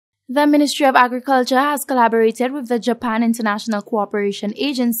The Ministry of Agriculture has collaborated with the Japan International Cooperation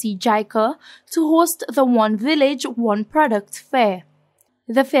Agency JIICA to host the One Village, One Product Fair.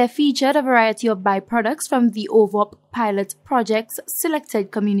 The fair featured a variety of byproducts from the OVOP pilot project's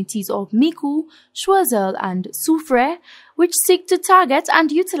selected communities of Miku, Choiseul, and Soufrière, which seek to target and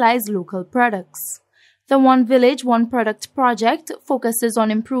utilize local products. The One Village, One Product project focuses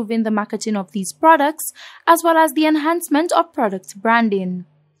on improving the marketing of these products as well as the enhancement of product branding.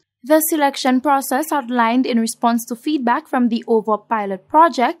 The selection process outlined in response to feedback from the OVOP pilot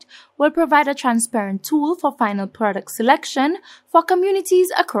project will provide a transparent tool for final product selection for communities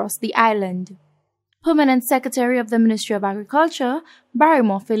across the island. Permanent Secretary of the Ministry of Agriculture,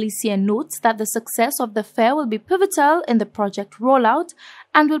 Barrymore Felicien, notes that the success of the fair will be pivotal in the project rollout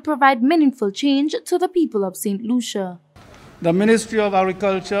and will provide meaningful change to the people of St. Lucia. The Ministry of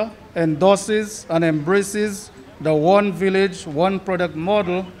Agriculture endorses and embraces the One Village, One Product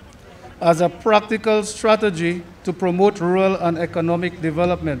model as a practical strategy to promote rural and economic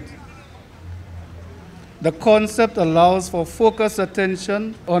development. The concept allows for focused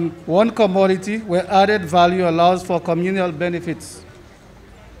attention on one commodity where added value allows for communal benefits.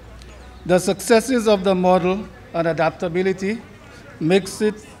 The successes of the model and adaptability makes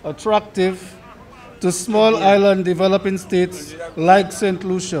it attractive to small island developing states like St.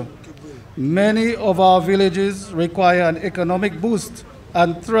 Lucia. Many of our villages require an economic boost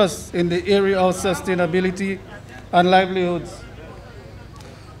and thrust in the area of sustainability and livelihoods.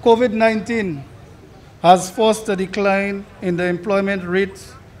 COVID-19 has forced a decline in the employment rate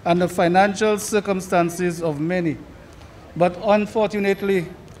and the financial circumstances of many, but unfortunately,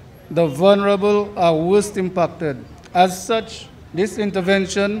 the vulnerable are worst impacted. As such, this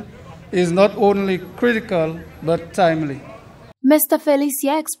intervention is not only critical, but timely. Mr.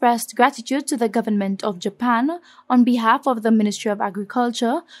 Felicien expressed gratitude to the government of Japan on behalf of the Ministry of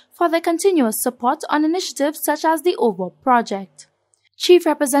Agriculture for their continuous support on initiatives such as the OVOP project. Chief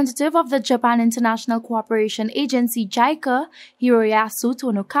Representative of the Japan International Cooperation Agency JIICA, Hiroyasu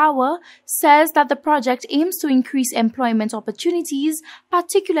Tonokawa, says that the project aims to increase employment opportunities,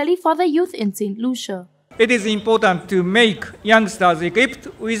 particularly for the youth in St. Lucia. It is important to make youngsters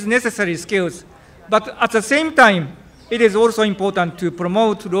equipped with necessary skills, but at the same time, it is also important to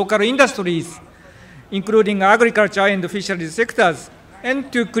promote local industries, including agriculture and fisheries sectors, and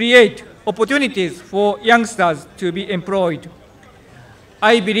to create opportunities for youngsters to be employed.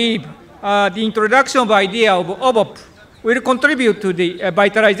 I believe the introduction of the idea of OVOP will contribute to the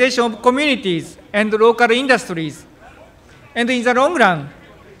vitalization of communities and local industries. And in the long run,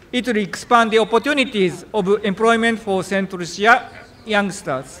 it will expand the opportunities of employment for St. Lucia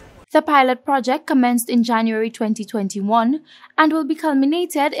youngsters. The pilot project commenced in January 2021 and will be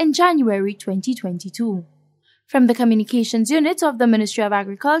culminated in January 2022. From the Communications Unit of the Ministry of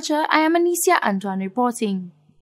Agriculture, I am Anicia Antoine reporting.